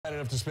kind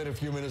enough to spend a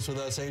few minutes with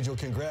us, Angel.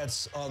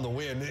 Congrats on the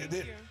win. Thank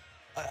you.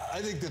 I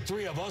think the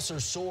three of us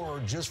are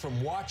sore just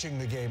from watching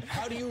the game.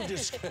 How do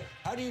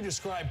you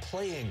describe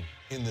playing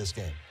in this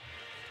game?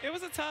 It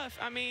was tough.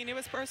 I mean, it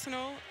was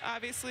personal,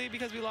 obviously,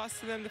 because we lost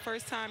to them the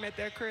first time at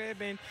their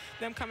crib, and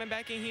them coming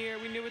back in here,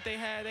 we knew what they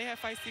had. They had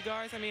feisty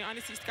guards. I mean,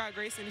 honestly, Scott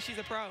Grayson, she's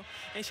a pro,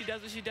 and she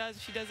does what she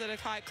does. She does it at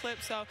a high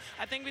clip. So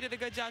I think we did a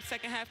good job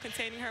second half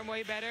containing her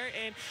way better,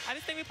 and I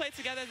just think we played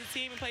together as a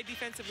team and played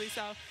defensively.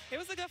 So it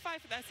was a good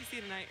fight for the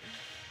SEC tonight.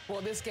 Well,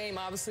 this game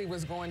obviously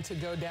was going to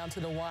go down to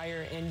the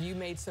wire, and you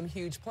made some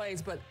huge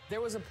plays. But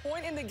there was a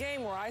point in the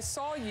game where I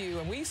saw you,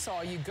 and we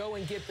saw you go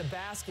and get the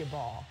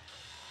basketball.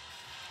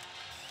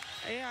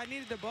 Yeah, I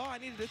needed the ball. I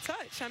needed the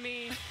touch. I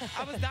mean,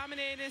 I was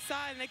dominating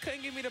inside, and they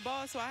couldn't give me the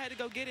ball, so I had to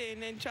go get it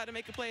and then try to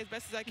make a play as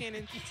best as I can.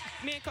 And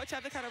me and Coach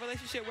have the kind of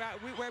relationship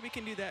where we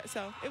can do that,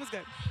 so it was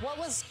good. What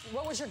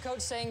was your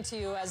coach saying to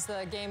you as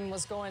the game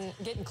was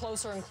getting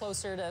closer and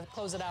closer to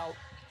close it out?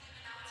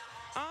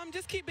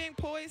 Just keep being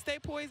poised, stay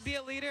poised, be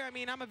a leader. I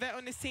mean, I'm a vet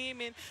on this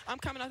team, and I'm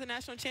coming off the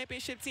national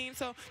championship team.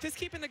 So just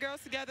keeping the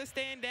girls together,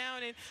 staying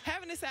down, and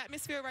having this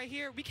atmosphere right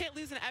here. We can't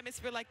lose an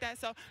atmosphere like that.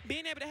 So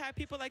being able to have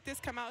people like this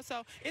come out,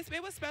 so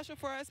it was special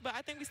for us. But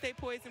I think we stayed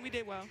poised and we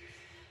did well.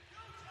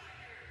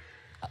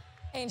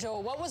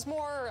 Angel, what was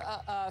more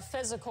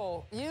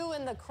physical, you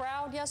in the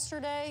crowd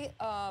yesterday,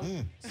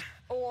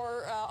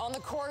 or on the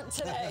court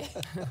today?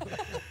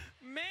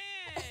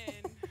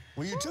 Man.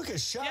 Well, you took a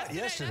shot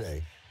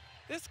yesterday.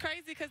 It's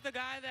crazy because the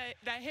guy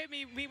that hit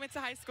me, we went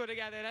to high school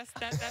together.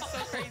 That's so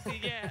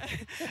crazy, yeah.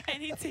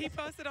 And he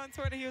posted on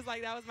Twitter. He was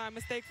like, "That was my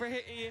mistake for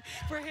hitting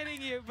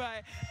you."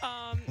 But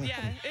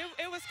yeah,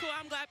 it was cool.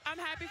 I'm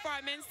happy for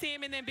our men's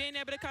team, and then being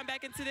able to come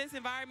back into this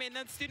environment,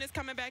 and the students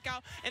coming back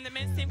out, and the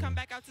men's team come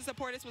back out to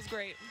support us was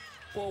great.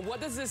 Well, what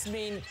does this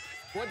mean?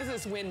 What does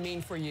this win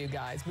mean for you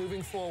guys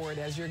moving forward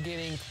as you're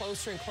getting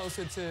closer and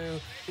closer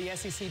to the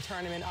SEC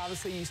tournament?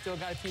 Obviously, you still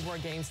got a few more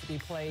games to be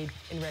played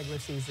in regular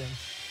season.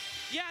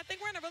 Yeah, I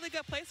think we're in a really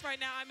good place right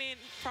now. I mean,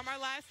 from our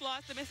last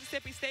loss, the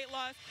Mississippi State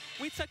loss,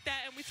 we took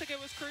that and it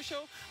was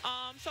crucial.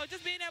 So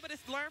just being able to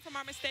learn from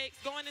our mistakes,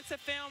 going into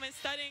film and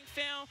studying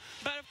film.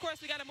 But, of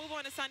course, we got to move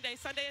on to Sunday.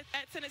 Sunday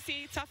at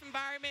Tennessee, tough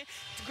environment,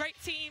 great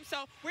team.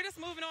 So we're just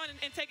moving on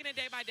and taking it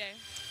day by day.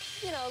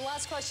 You know,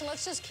 last question,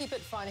 let's just keep it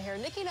fun here.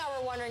 Nikki and I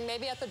were wondering,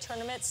 maybe at the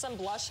tournament, some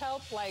blush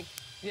help, like,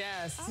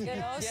 yes, you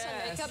know, some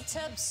makeup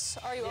tips.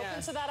 Are you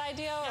open to that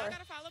idea?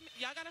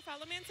 Y'all gotta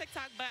follow me on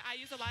TikTok, but I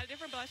use a lot of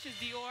different blushes: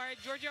 Dior,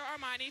 Giorgio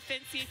Armani,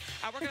 Fenty.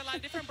 I work at a lot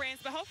of different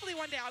brands, but hopefully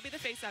one day I'll be the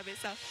face of it.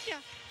 So yeah.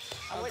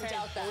 I wouldn't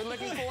doubt that. We're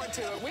looking forward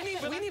to it. We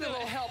need a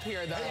little help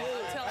here, though.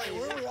 Hey,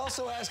 we're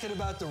also asking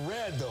about the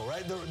red, though,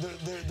 right?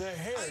 The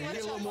hair. You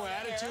get a little more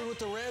attitude with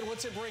the red.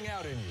 What's it bring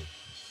out in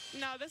you?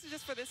 No, this is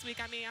just for this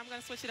week. I mean, I'm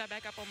going to switch it up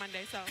back up on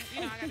Monday. So,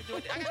 you know, I got to do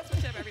it. I got to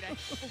switch it up every day.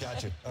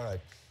 Gotcha. All right.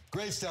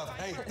 Great stuff.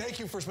 Hey, thank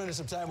you for spending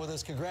some time with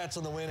us. Congrats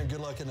on the win, and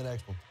good luck in the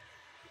next one.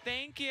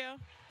 Thank you.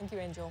 Thank you,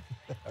 Angel.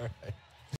 All right.